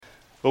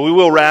But we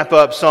will wrap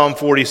up Psalm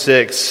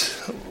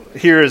 46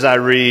 here as I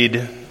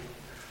read.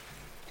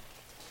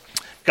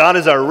 God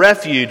is our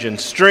refuge and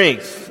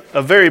strength,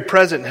 a very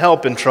present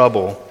help in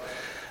trouble.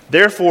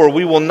 Therefore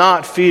we will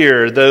not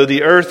fear, though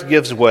the earth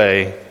gives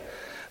way,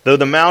 though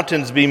the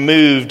mountains be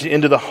moved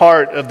into the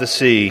heart of the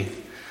sea,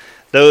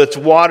 though its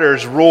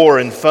waters roar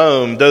and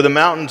foam, though the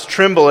mountains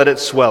tremble at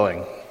its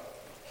swelling.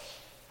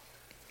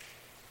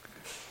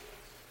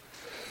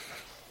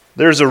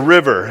 There's a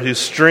river whose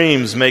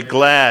streams make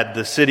glad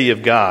the city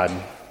of God,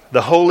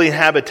 the holy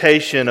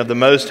habitation of the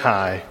Most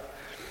High.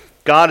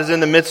 God is in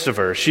the midst of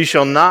her. She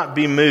shall not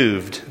be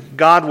moved.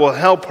 God will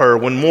help her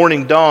when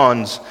morning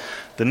dawns.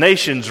 The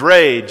nations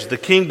rage, the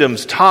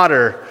kingdoms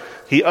totter.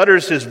 He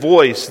utters his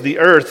voice, the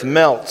earth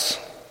melts.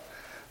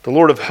 The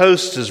Lord of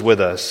hosts is with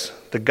us.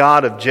 The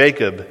God of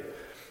Jacob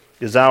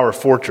is our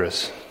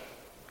fortress.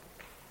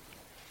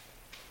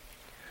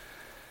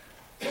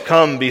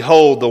 Come,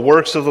 behold the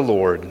works of the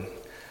Lord,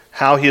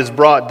 how he has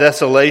brought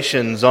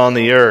desolations on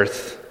the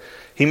earth.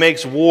 He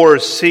makes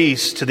wars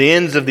cease to the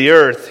ends of the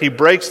earth. He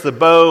breaks the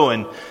bow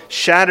and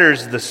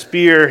shatters the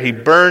spear. He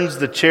burns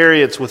the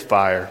chariots with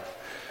fire.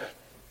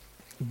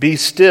 Be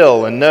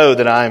still and know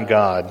that I am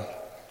God.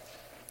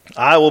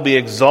 I will be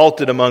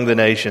exalted among the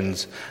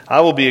nations. I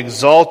will be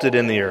exalted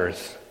in the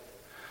earth.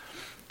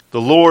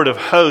 The Lord of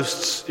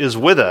hosts is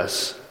with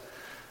us.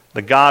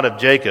 The God of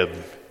Jacob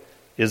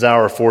is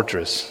our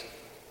fortress.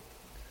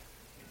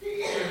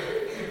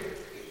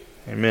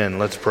 Amen.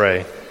 Let's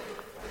pray.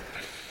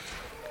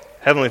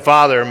 Heavenly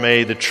Father,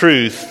 may the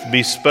truth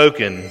be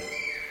spoken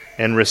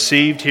and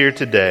received here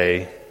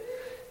today.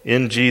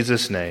 In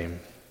Jesus'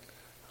 name,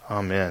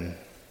 amen.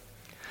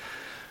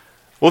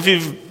 Well, if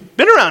you've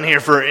been around here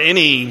for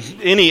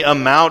any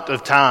amount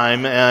of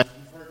time and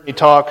you've heard me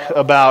talk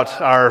about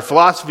our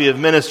philosophy of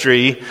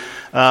ministry,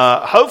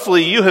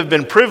 hopefully you have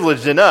been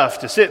privileged enough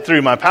to sit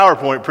through my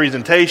PowerPoint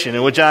presentation,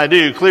 in which I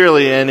do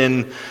clearly and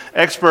in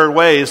expert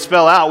ways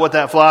spell out what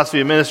that philosophy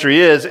of ministry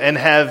is, and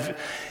have,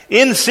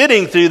 in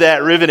sitting through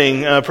that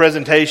riveting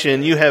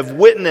presentation, you have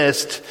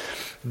witnessed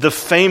the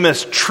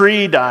famous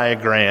tree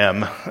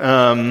diagram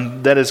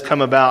that has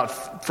come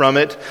about from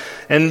it.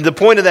 And the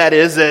point of that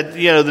is that,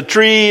 the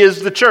tree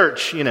is the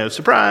church,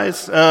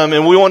 surprise.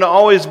 And we want to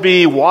always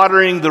be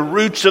watering the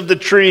roots of the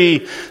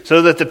tree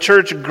so that the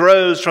church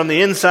grows from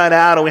the inside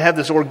out, and we have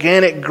this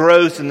organic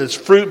growth and this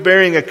fruit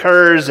bearing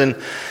occurs, and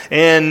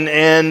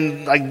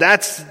like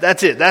that's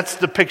it. That's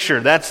the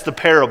picture. That's the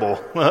parable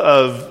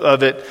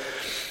of it.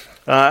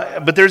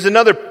 But there's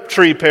another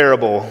tree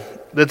parable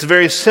that's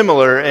very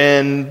similar,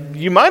 and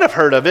you might have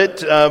heard of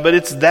it, but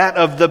it's that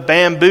of the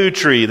bamboo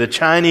tree, the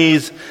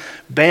Chinese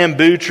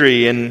bamboo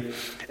tree. And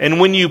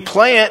when you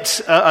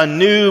plant a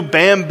new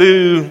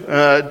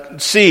bamboo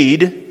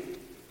seed,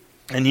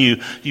 and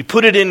you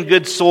put it in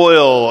good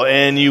soil,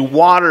 and you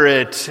water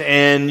it,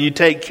 and you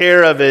take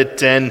care of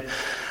it, and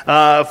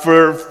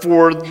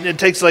it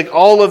takes like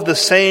all of the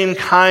same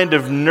kind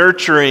of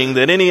nurturing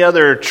that any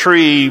other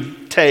tree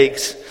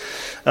takes.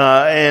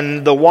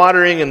 And the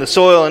watering and the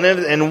soil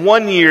and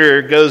 1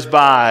 year goes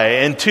by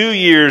and 2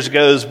 years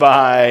goes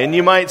by, and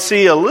you might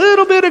see a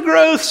little bit of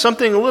growth,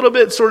 something a little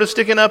bit sort of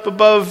sticking up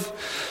above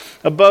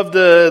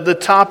the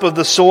top of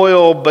the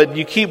soil, but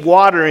you keep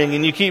watering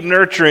and you keep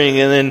nurturing,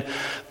 and then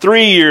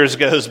 3 years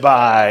goes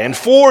by and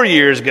 4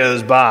 years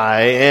goes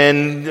by,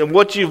 and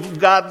what you've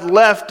got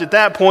left at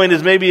that point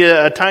is maybe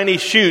a tiny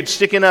shoot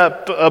sticking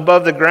up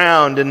above the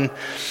ground, and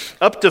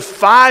up to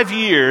 5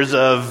 years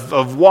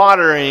of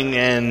watering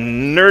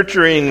and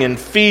nurturing and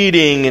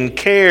feeding and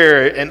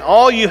care, and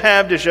all you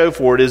have to show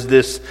for it is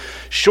this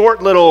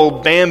short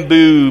little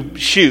bamboo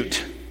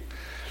shoot.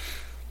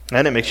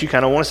 And it makes you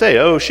kind of want to say,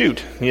 oh,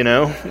 shoot,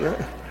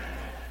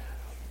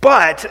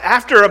 But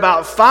after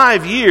about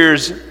 5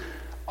 years,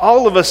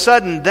 all of a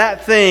sudden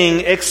that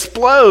thing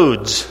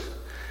explodes.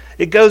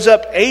 It goes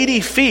up 80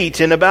 feet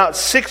in about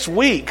 6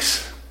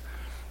 weeks.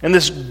 And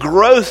this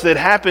growth that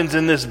happens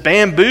in this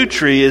bamboo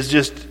tree is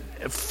just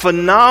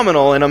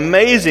phenomenal and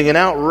amazing and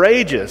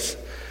outrageous.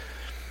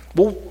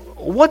 Well,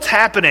 what's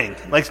happening?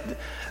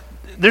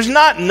 There's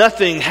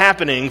nothing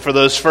happening for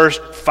those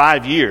first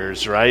 5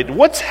 years, right?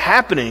 What's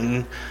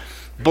happening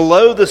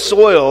below the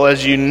soil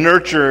as you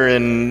nurture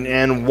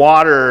and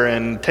water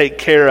and take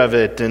care of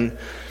it? And,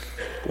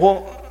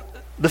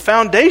 the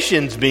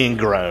foundation's being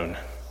grown.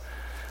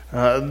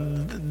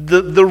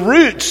 The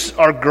roots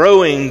are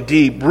growing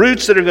deep,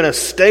 roots that are going to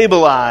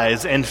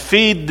stabilize and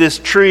feed this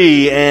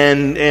tree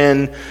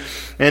and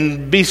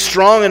be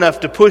strong enough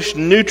to push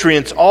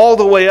nutrients all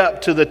the way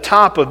up to the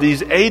top of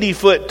these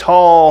 80-foot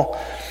tall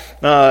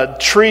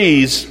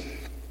trees.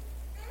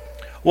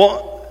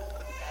 Well,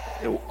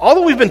 all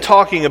that we've been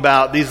talking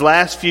about these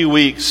last few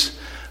weeks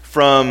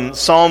from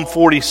Psalm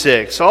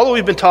 46, all that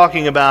we've been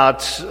talking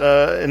about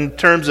in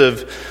terms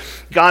of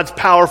God's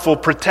powerful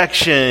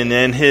protection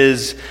and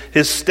His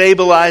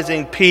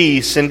stabilizing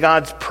peace and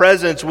God's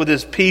presence with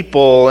His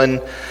people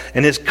and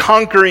His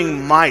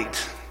conquering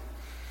might.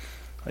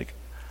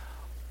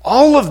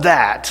 All of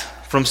that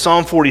from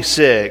Psalm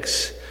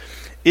 46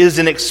 is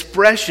an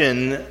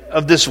expression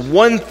of this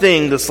one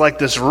thing that's like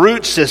this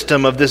root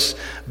system of this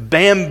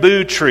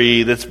bamboo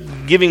tree that's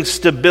giving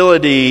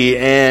stability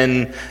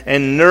and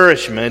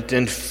nourishment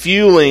and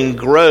fueling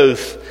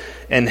growth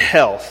and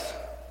health.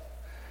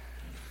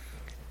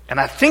 And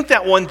I think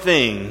that one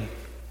thing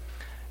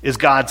is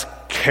God's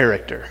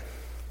character.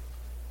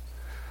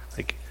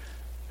 Like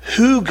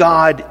who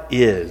God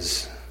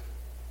is.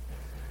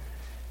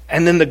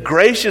 And then the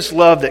gracious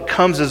love that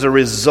comes as a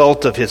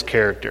result of his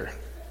character.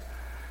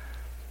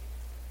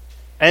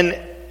 And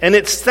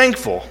it's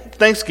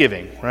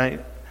Thanksgiving,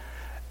 right?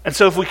 And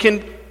so if we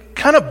can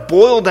kind of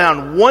boil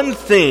down one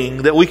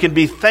thing that we can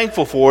be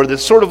thankful for,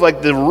 that's sort of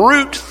like the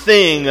root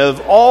thing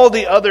of all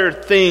the other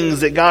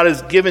things that God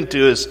has given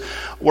to us,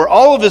 where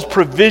all of his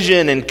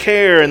provision and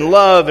care and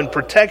love and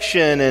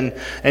protection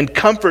and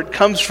comfort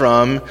comes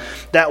from,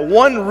 that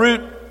one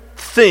root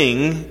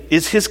thing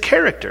is his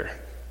character.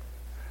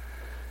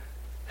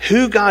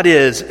 Who God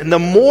is, and the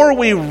more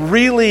we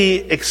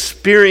really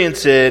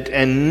experience it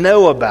and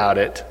know about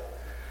it,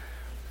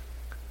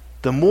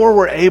 the more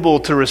we're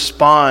able to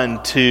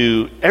respond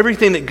to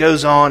everything that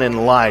goes on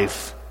in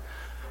life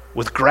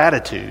with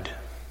gratitude.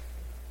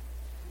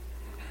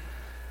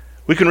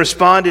 We can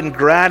respond in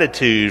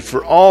gratitude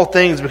for all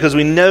things because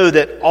we know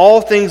that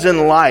all things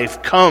in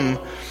life come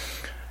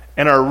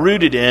and are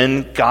rooted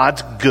in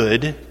God's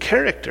good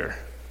character.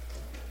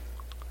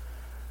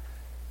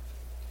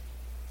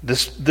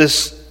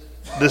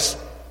 This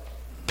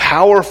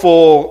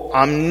powerful,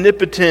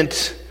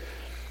 omnipotent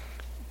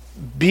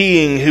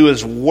being who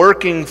is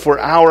working for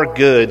our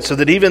good, so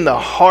that even the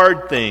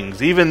hard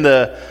things, even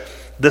the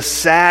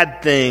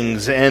sad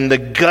things and the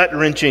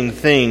gut-wrenching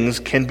things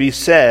can be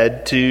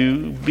said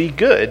to be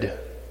good.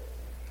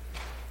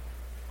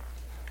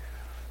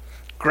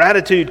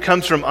 Gratitude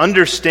comes from our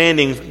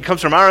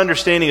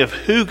understanding of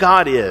who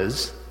God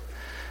is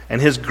and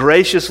his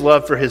gracious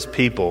love for his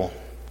people.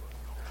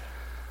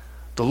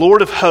 The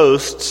Lord of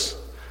hosts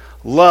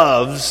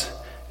loves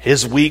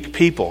his weak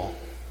people.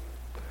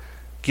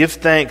 Give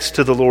thanks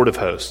to the Lord of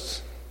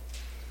hosts.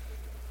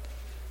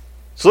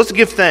 So let's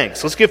give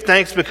thanks. Let's give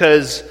thanks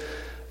because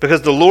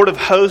the Lord of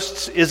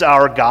hosts is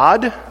our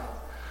God.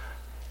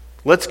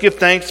 Let's give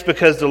thanks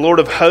because the Lord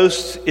of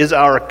hosts is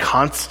our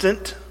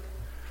constant.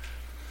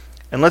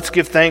 And let's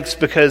give thanks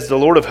because the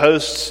Lord of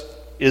hosts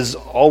is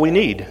all we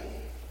need.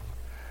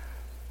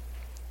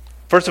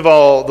 First of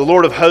all, the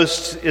Lord of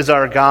hosts is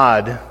our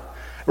God.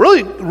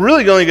 Really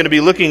only going to be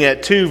looking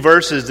at 2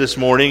 verses this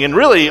morning, and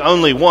really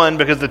only one,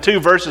 because the 2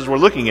 verses we're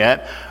looking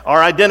at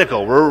are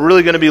identical. We're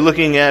really going to be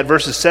looking at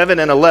verses 7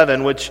 and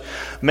 11, which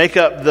make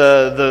up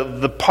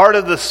the part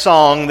of the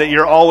song that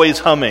you're always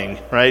humming,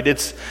 right?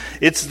 It's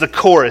the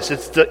chorus.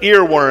 It's the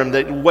earworm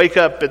that you wake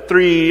up at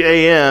 3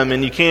 a.m.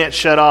 and you can't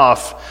shut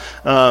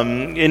off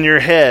in your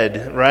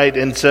head, right?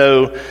 And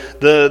so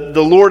the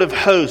Lord of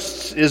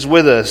hosts is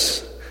with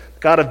us.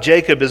 God of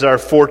Jacob is our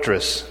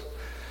fortress.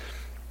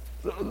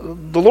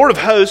 The Lord of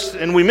hosts,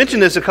 and we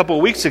mentioned this a couple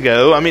of weeks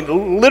ago. I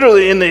mean,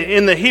 literally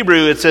in the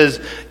Hebrew it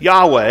says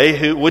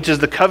Yahweh, which is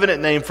the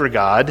covenant name for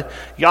God.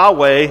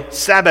 Yahweh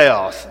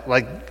Sabaoth,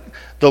 like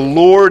the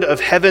Lord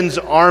of heaven's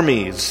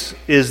armies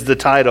is the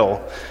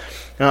title.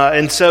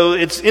 And so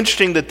it's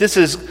interesting that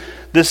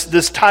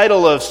this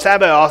title of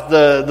Sabaoth,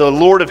 the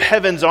Lord of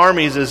heaven's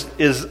armies,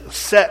 is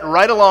set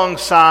right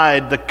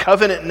alongside the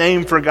covenant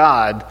name for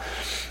God,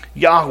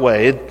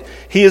 Yahweh.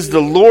 He is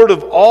the Lord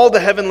of all the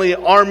heavenly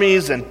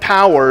armies and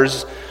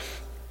powers,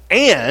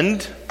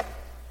 and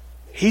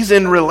he's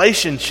in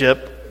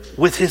relationship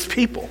with his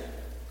people.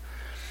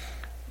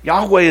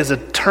 Yahweh is a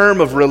term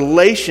of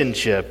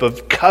relationship,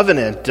 of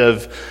covenant,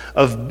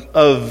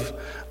 of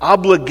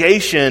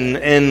obligation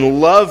and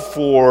love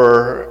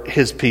for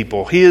his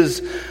people. He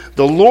is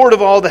the Lord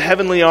of all the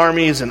heavenly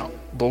armies and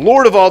the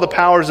Lord of all the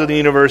powers of the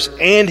universe,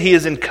 and he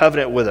is in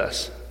covenant with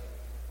us.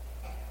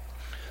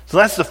 So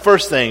that's the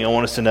first thing I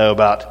want us to know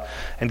about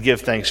and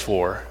give thanks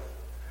for.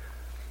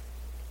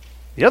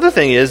 The other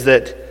thing is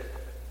that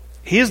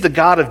he is the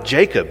God of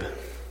Jacob.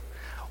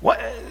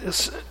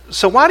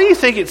 So why do you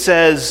think it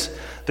says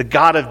the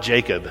God of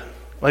Jacob?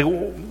 Like,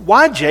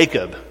 why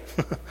Jacob?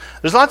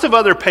 There's lots of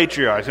other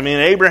patriarchs. I mean,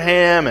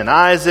 Abraham and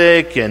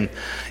Isaac and,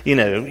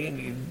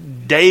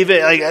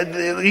 David.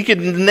 Like, you could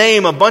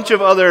name a bunch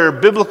of other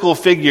biblical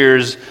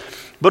figures,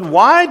 but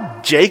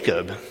why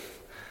Jacob?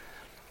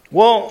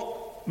 Well,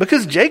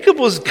 because Jacob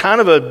was kind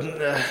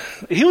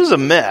of he was a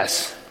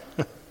mess.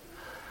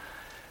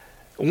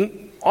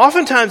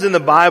 Oftentimes in the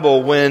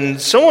Bible, when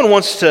someone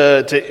wants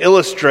to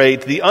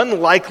illustrate the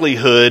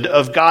unlikelihood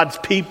of God's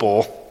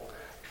people,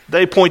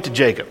 they point to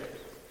Jacob.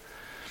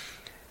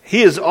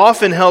 He is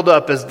often held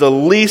up as the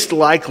least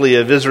likely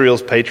of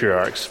Israel's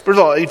patriarchs. First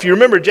of all, if you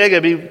remember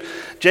Jacob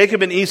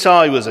and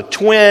Esau, he was a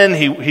twin.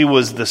 He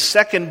was the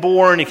second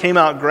born. He came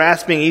out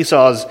grasping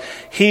Esau's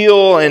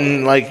heel,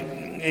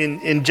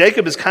 and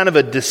Jacob is kind of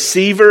a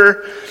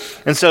deceiver.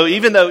 And so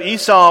even though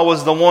Esau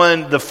was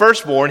the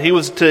firstborn, he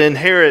was to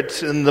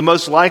inherit and the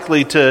most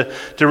likely to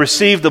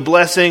receive the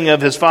blessing of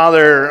his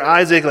father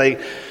Isaac.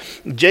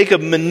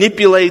 Jacob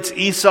manipulates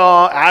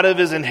Esau out of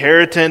his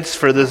inheritance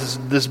for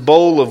this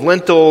bowl of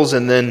lentils,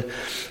 and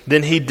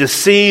then he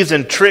deceives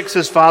and tricks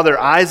his father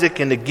Isaac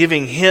into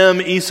giving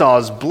him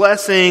Esau's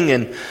blessing,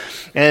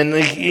 and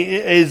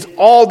he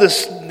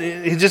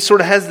just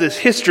sort of has this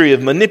history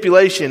of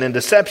manipulation and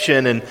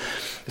deception, and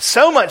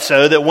so much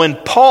so that when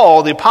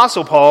Paul, the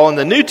Apostle Paul in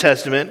the New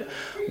Testament,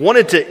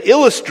 wanted to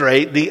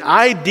illustrate the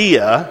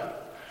idea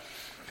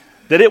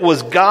that it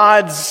was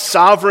God's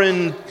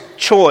sovereign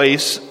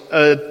choice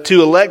to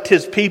elect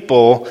his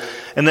people,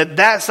 and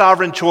that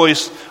sovereign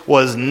choice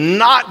was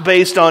not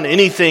based on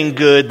anything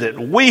good that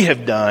we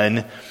have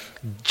done,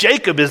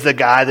 Jacob is the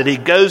guy that he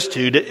goes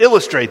to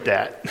illustrate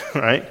that,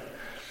 right?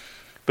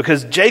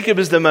 Because Jacob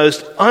is the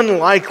most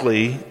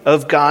unlikely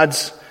of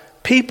God's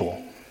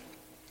people.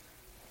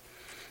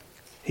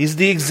 He's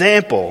the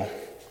example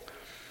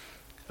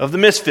of the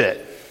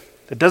misfit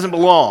that doesn't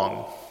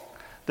belong,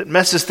 that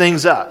messes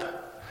things up,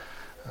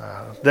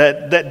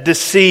 that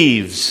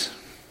deceives.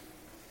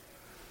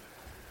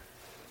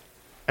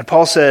 And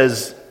Paul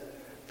says,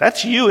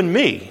 that's you and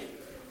me.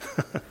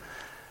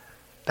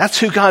 That's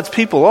who God's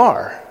people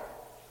are.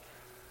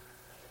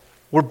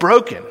 We're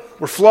broken,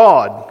 we're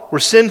flawed, we're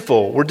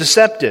sinful, we're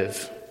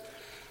deceptive.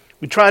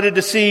 We try to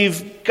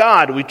deceive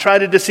God, we try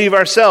to deceive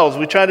ourselves,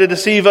 we try to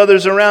deceive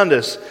others around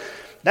us.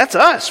 That's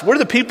us. We're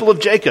the people of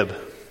Jacob.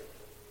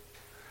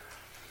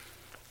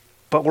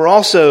 But we're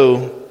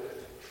also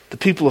the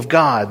people of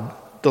God.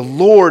 The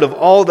Lord of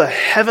all the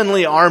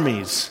heavenly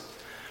armies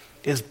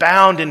is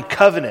bound in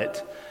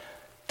covenant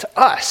to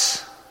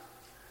us,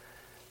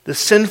 the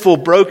sinful,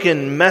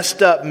 broken,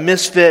 messed up,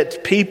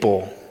 misfit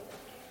people.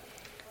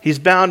 He's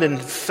bound in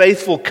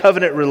faithful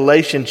covenant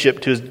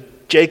relationship to his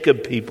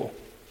Jacob people.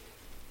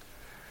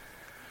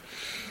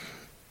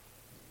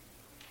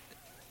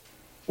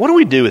 What do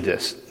we do with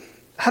this?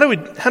 How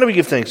do we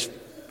give thanks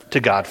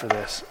to God for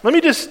this? Let me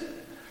just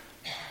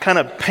kind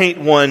of paint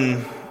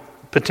one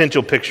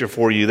potential picture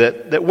for you,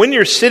 that when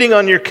you're sitting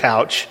on your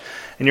couch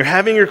and you're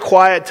having your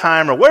quiet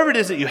time, or wherever it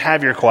is that you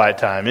have your quiet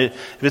time,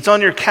 if it's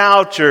on your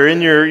couch or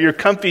in your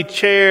comfy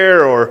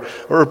chair or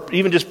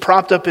even just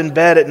propped up in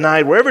bed at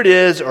night, wherever it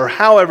is or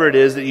however it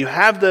is that you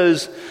have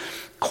those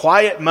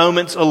quiet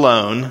moments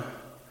alone,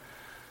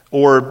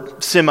 or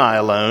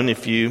semi-alone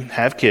if you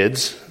have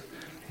kids,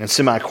 and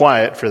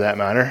semi-quiet for that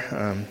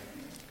matter,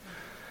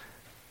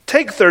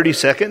 take 30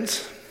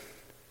 seconds,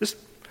 just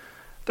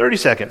 30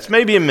 seconds,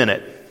 maybe a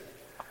minute,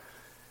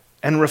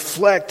 and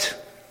reflect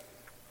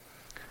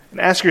and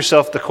ask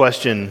yourself the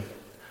question,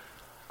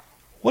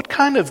 what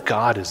kind of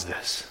God is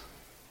this?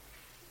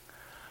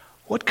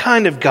 What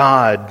kind of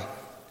God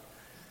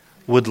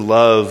would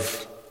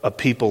love a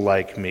people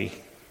like me?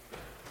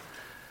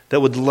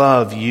 That would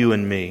love you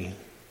and me?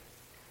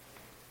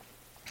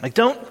 Like,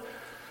 don't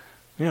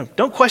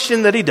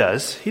question that he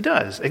does. He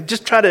does.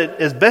 Just try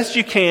to, as best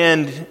you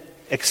can,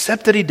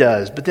 accept that he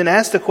does. But then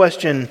ask the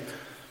question,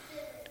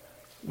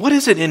 what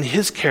is it in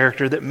his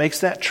character that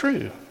makes that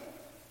true?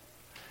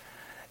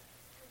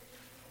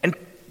 And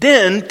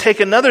then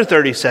take another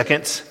 30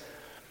 seconds,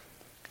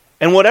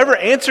 and whatever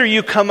answer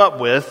you come up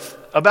with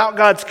about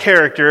God's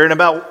character and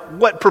about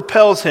what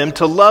propels him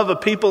to love a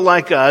people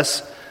like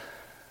us,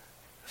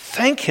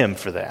 thank him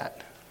for that.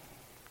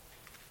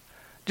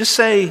 Just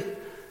say,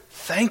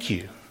 thank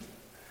you.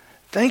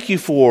 Thank you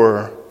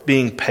for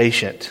being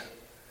patient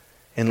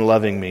in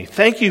loving me.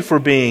 Thank you for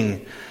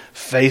being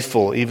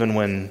faithful even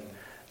when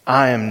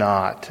I am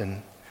not.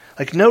 And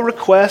like, no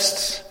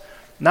requests,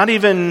 not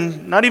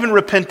even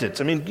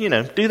repentance. I mean,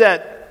 do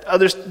that.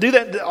 Others do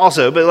that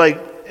also,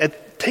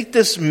 but take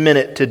this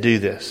minute to do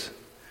this.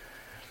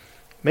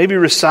 Maybe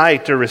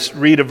recite or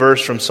read a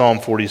verse from Psalm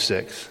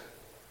 46.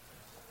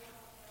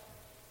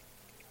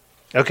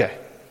 Okay.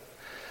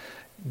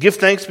 Give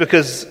thanks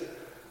because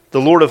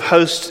the Lord of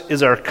hosts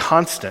is our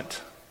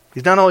constant.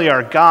 He's not only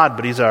our God,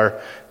 but he's our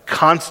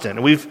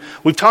constant. We've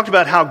talked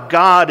about how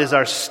God is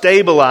our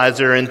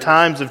stabilizer in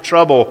times of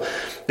trouble,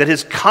 that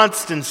his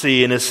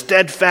constancy and his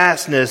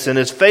steadfastness and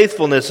his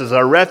faithfulness is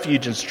our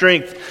refuge and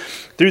strength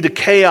through the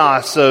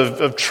chaos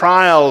of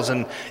trials,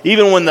 and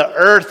even when the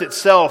earth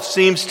itself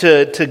seems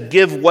to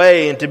give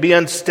way and to be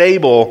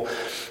unstable.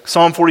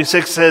 Psalm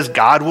 46 says,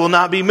 God will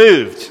not be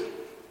moved.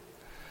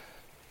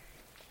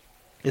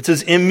 It's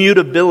his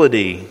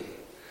immutability,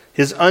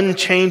 his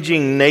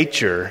unchanging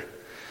nature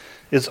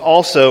is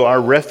also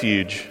our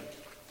refuge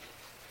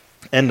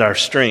and our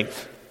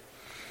strength.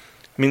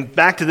 I mean,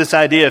 back to this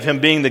idea of him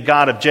being the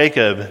God of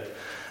Jacob,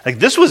 like,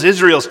 this was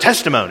Israel's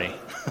testimony.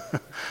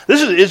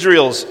 This is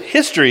Israel's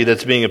history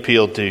that's being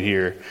appealed to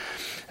here.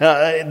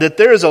 That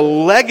there is a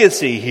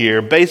legacy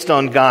here based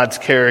on God's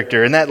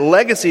character, and that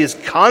legacy is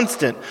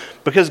constant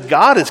because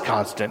God is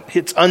constant.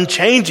 It's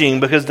unchanging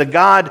because the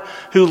God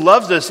who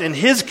loves us in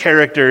his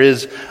character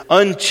is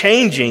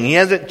unchanging. He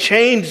hasn't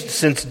changed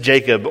since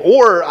Jacob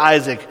or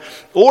Isaac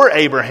or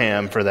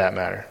Abraham, for that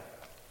matter.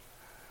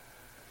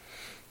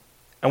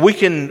 And we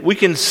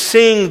can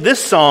sing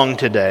this song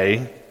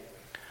today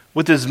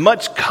with as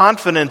much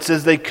confidence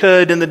as they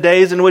could in the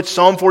days in which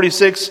Psalm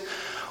 46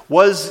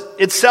 was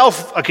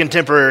itself a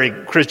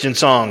contemporary Christian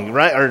song,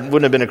 right? Or it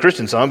wouldn't have been a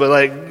Christian song, but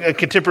like a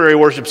contemporary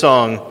worship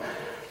song.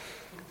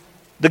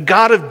 The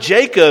God of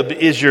Jacob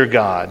is your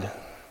God.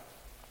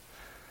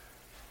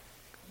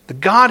 The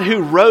God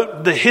who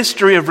wrote the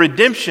history of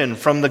redemption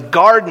from the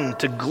garden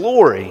to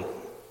glory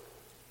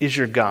is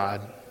your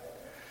God.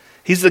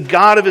 He's the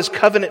God of his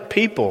covenant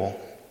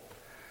people.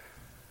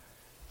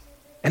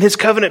 And his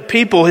covenant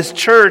people, his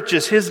church,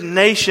 is his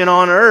nation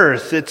on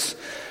earth.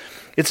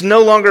 It's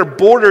no longer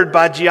bordered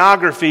by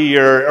geography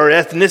or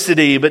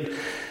ethnicity, but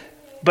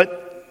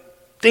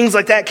things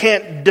like that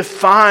can't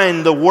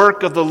define the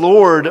work of the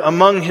Lord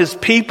among his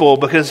people,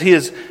 because he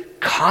is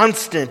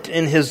constant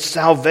in his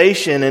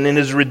salvation and in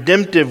his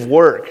redemptive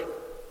work.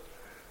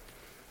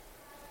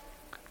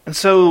 And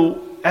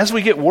so, as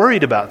we get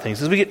worried about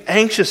things, as we get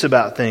anxious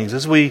about things,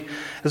 as we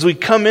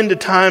come into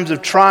times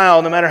of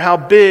trial, no matter how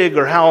big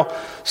or how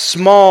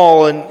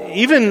small, and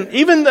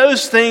even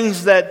those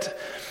things that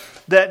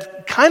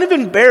kind of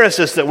embarrass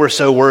us that we're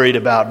so worried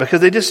about,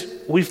 because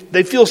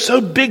they feel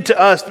so big to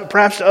us, but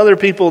perhaps to other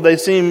people they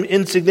seem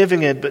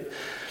insignificant. But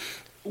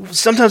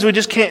sometimes we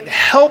just can't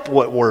help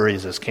what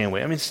worries us, can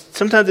we? I mean,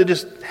 sometimes it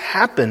just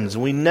happens.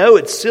 We know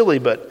it's silly,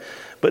 but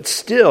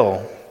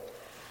still,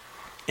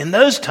 in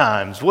those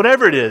times,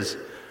 whatever it is,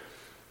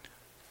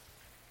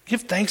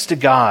 give thanks to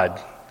God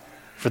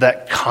for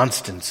that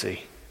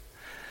constancy,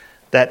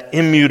 that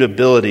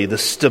immutability, the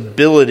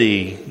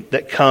stability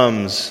that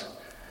comes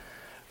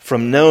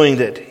from knowing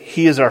that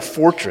he is our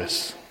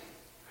fortress.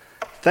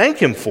 Thank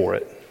him for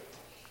it.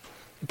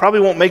 It probably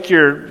won't make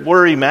your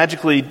worry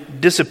magically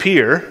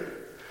disappear,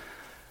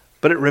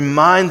 but it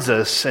reminds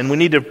us, and we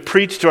need to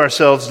preach to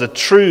ourselves the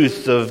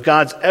truth of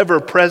God's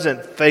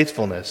ever-present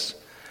faithfulness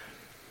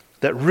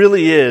that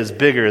really is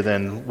bigger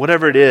than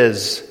whatever it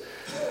is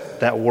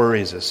that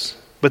worries us.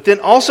 But then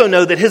also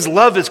know that his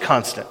love is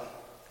constant.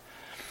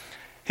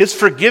 His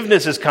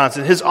forgiveness is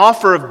constant. His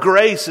offer of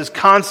grace is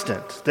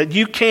constant. That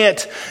you can't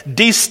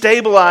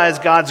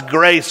destabilize God's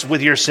grace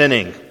with your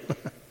sinning.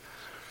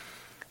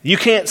 You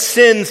can't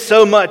sin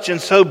so much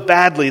and so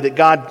badly that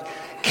God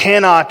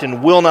cannot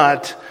and will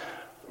not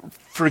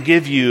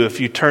forgive you if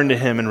you turn to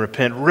him and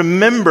repent.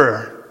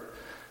 Remember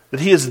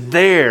that he is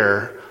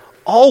there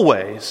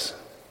always.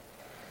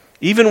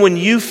 Even when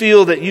you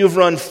feel that you've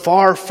run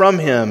far from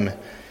him,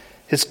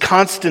 his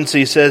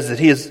constancy says that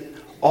he is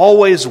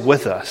always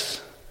with us,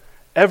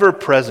 ever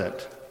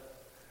present,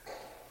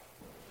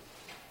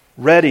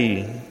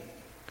 ready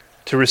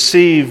to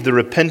receive the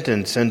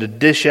repentance and to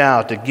dish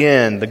out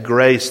again the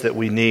grace that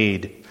we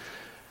need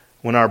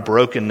when our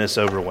brokenness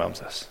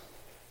overwhelms us.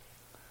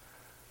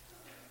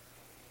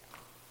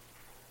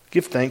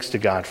 Give thanks to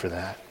God for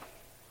that.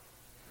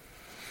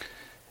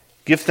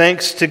 Give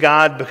thanks to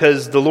God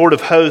because the Lord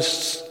of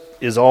hosts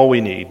is all we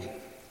need.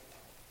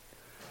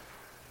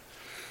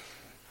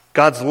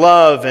 God's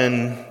love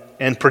and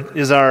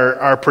is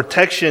our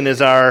protection,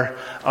 is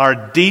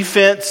our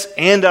defense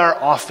and our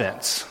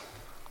offense.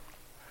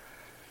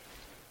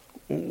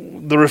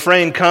 The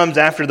refrain comes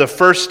after the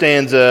first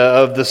stanza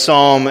of the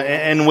psalm,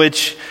 in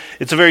which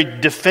it's a very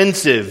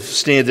defensive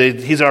stanza.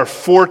 He's our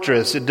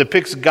fortress. It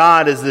depicts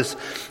God as this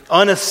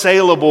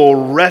unassailable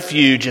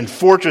refuge and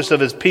fortress of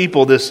his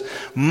people, this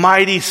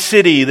mighty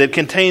city that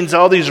contains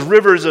all these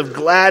rivers of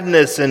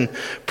gladness and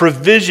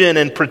provision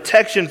and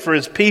protection for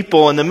his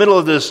people in the middle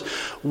of this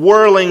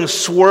whirling,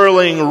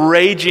 swirling,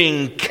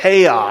 raging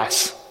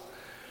chaos.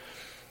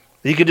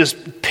 You could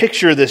just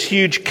picture this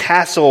huge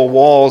castle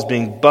walls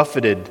being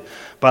buffeted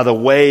by the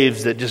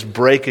waves that just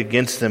break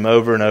against them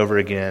over and over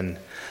again.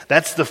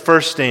 That's the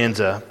first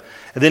stanza.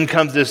 And then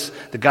comes this,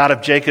 the God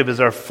of Jacob is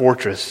our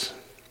fortress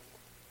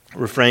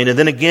refrain. And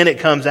then again it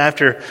comes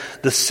after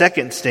the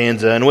second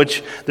stanza, in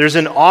which there's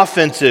an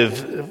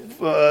offensive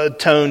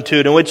tone to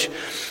it,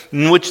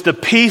 in which the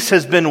peace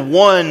has been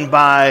won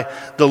by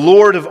the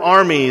Lord of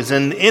armies,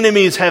 and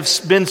enemies have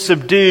been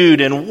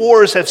subdued, and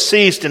wars have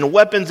ceased, and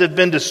weapons have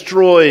been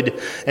destroyed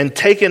and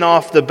taken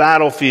off the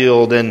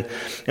battlefield. And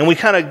we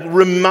kind of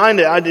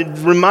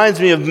it reminds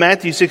me of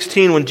Matthew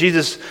 16, when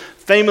Jesus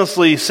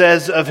famously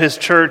says of his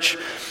church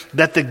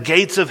that the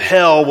gates of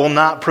hell will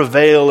not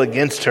prevail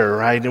against her,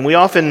 right? And we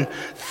often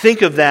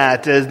think of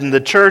that as in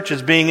the church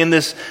as being in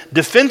this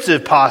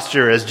defensive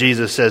posture, as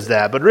Jesus says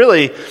that. But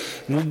really,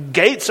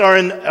 gates are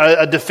in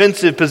a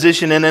defensive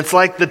position, and it's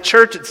like the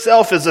church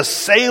itself is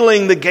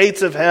assailing the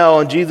gates of hell,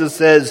 and Jesus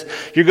says,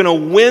 you're going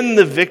to win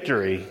the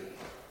victory.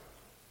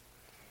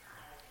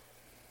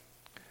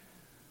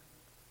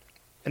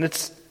 And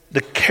it's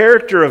the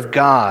character of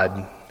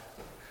God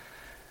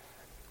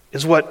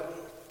is what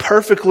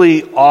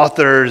perfectly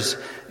authors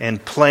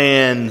and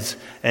plans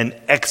and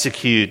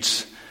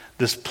executes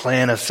this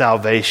plan of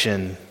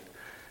salvation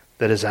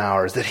that is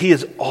ours, that he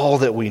is all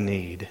that we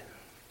need.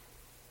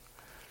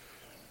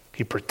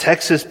 He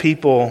protects his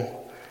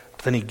people,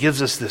 but then he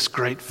gives us this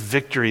great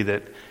victory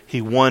that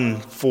he won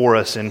for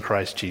us in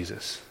Christ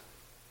Jesus.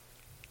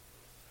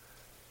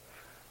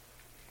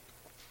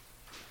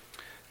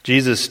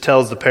 Jesus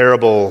tells the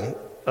parable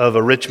of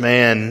a rich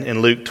man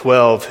in Luke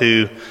 12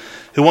 who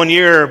who one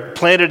year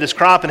planted his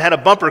crop and had a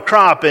bumper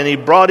crop, and he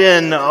brought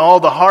in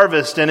all the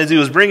harvest. And as he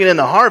was bringing in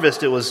the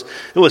harvest, it was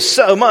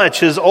so much.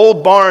 His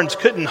old barns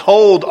couldn't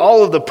hold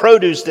all of the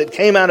produce that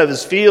came out of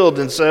his field.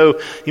 And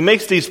so he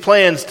makes these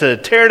plans to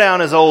tear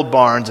down his old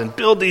barns and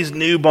build these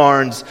new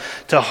barns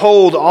to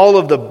hold all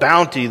of the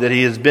bounty that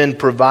he has been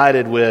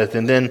provided with.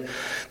 And then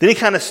he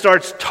kind of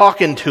starts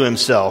talking to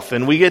himself,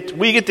 and we get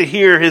to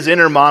hear his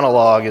inner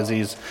monologue as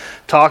he's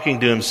talking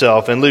to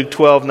himself. In Luke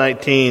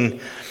 12:19,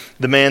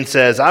 the man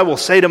says, "I will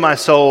say to my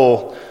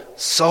soul,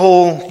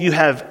 soul, you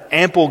have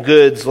ample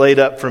goods laid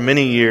up for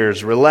many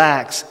years.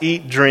 Relax,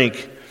 eat,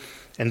 drink,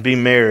 and be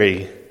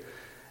merry."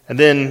 And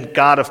then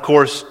God, of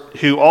course,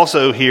 who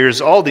also hears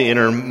all the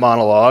inner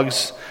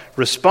monologues,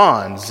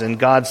 responds. And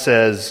God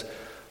says,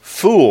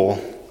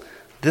 "Fool,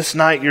 this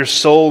night your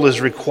soul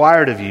is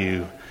required of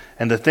you,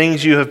 and the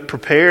things you have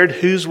prepared,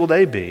 whose will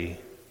they be?"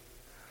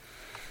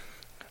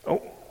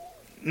 Oh,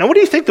 now, what do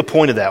you think the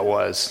point of that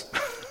was?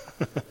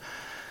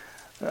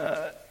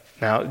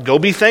 Now, go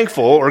be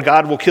thankful or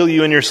God will kill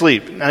you in your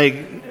sleep.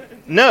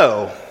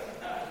 No.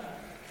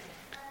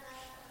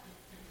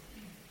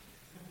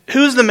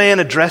 Who's the man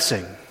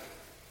addressing?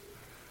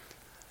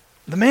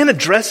 The man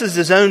addresses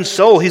his own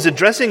soul. He's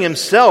addressing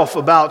himself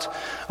about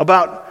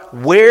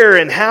where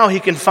and how he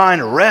can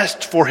find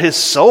rest for his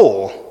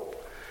soul.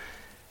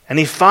 And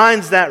he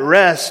finds that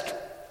rest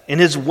in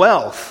his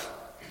wealth.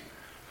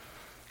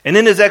 And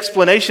in his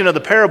explanation of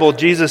the parable,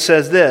 Jesus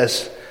says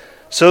this,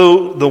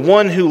 "So the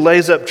one who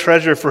lays up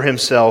treasure for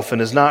himself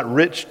and is not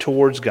rich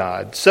towards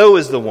God, so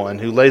is the one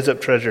who lays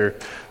up treasure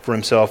for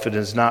himself and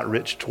is not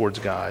rich towards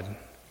God."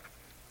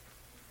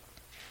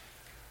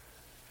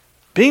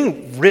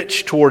 Being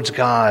rich towards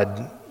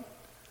God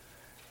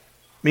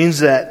means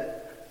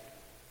that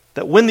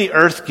when the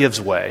earth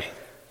gives way,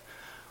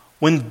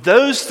 when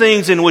those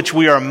things in which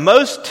we are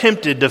most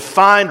tempted to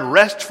find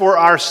rest for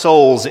our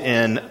souls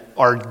in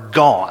are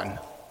gone,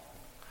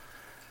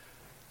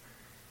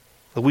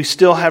 that we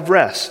still have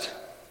rest.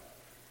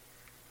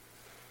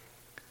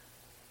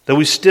 That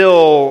we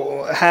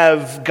still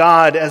have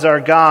God as our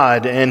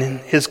God,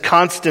 and His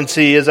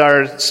constancy is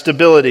our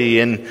stability,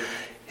 and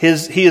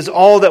He is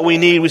all that we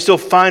need. We still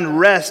find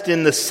rest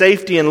in the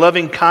safety and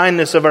loving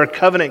kindness of our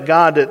covenant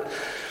God,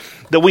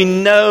 that we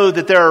know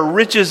that there are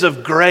riches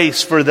of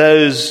grace for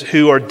those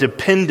who are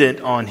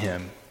dependent on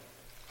Him.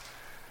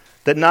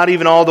 That not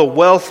even all the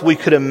wealth we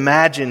could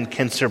imagine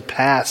can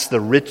surpass the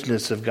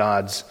richness of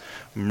God's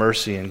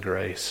mercy and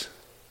grace.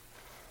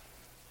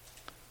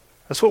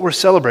 That's what we're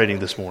celebrating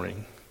this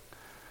morning.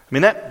 I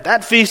mean,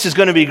 that feast is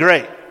going to be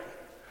great.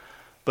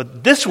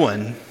 But this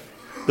one,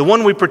 the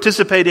one we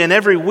participate in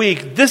every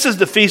week, this is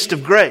the feast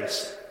of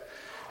grace.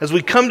 As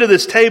we come to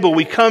this table,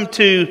 we come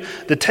to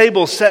the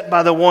table set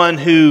by the one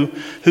who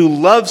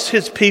loves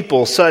his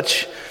people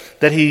such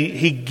that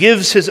he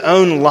gives his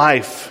own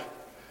life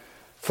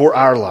for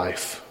our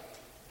life.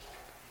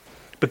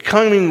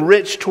 Becoming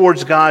rich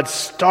towards God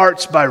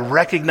starts by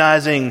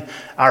recognizing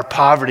our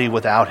poverty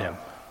without Him.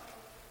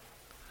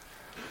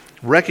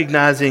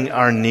 Recognizing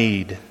our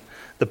need,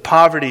 the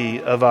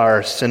poverty of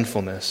our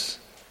sinfulness.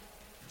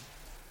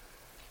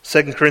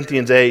 2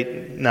 Corinthians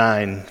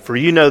 8:9, "For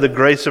you know the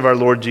grace of our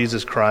Lord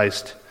Jesus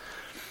Christ,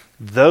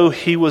 though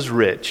He was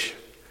rich,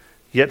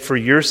 yet for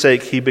your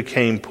sake He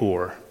became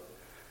poor,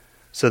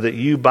 so that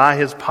you by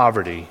His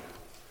poverty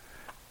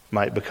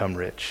might become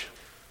rich."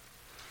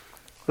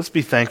 Let's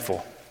be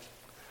thankful.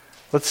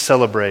 Let's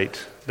celebrate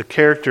the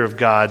character of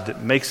God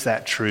that makes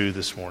that true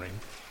this morning.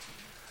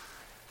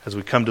 As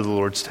we come to the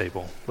Lord's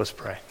table, let's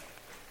pray.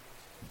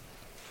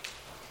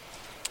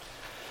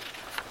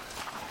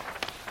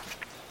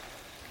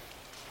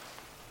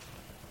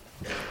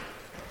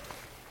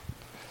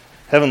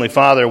 Heavenly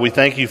Father, we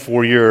thank you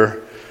for your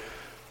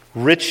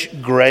rich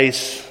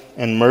grace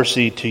and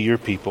mercy to your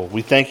people.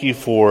 We thank you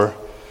for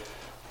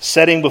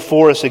setting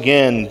before us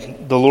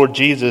again the Lord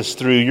Jesus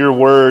through your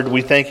word.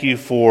 We thank you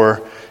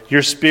for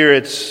your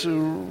Spirit's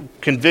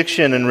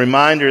conviction and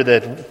reminder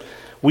that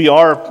we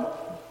are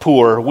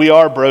poor, we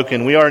are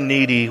broken, we are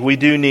needy, we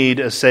do need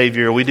a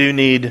Savior, we do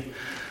need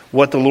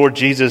what the Lord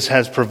Jesus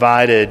has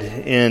provided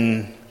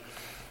in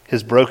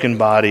His broken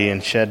body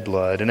and shed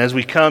blood. And as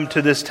we come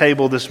to this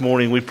table this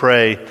morning, we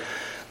pray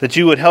that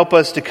you would help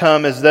us to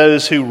come as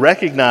those who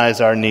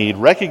recognize our need,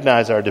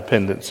 recognize our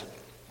dependence.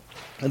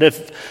 And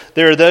if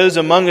there are those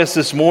among us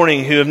this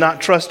morning who have not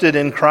trusted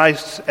in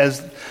Christ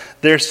as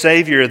their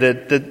Savior,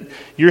 that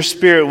your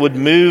Spirit would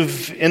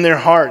move in their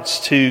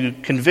hearts to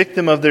convict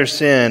them of their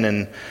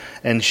sin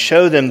and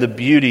show them the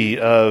beauty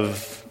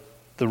of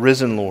the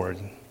risen Lord,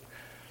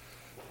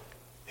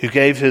 who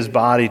gave His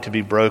body to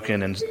be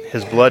broken and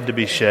His blood to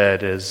be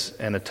shed as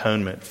an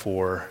atonement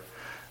for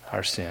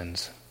our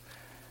sins.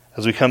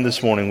 As we come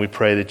this morning, we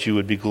pray that you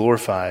would be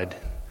glorified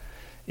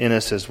in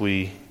us as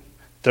we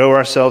throw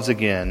ourselves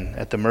again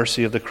at the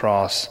mercy of the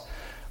cross,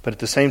 but at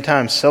the same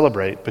time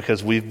celebrate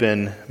because we've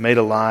been made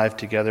alive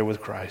together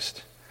with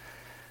Christ.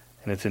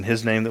 And it's in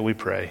His name that we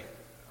pray.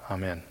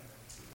 Amen.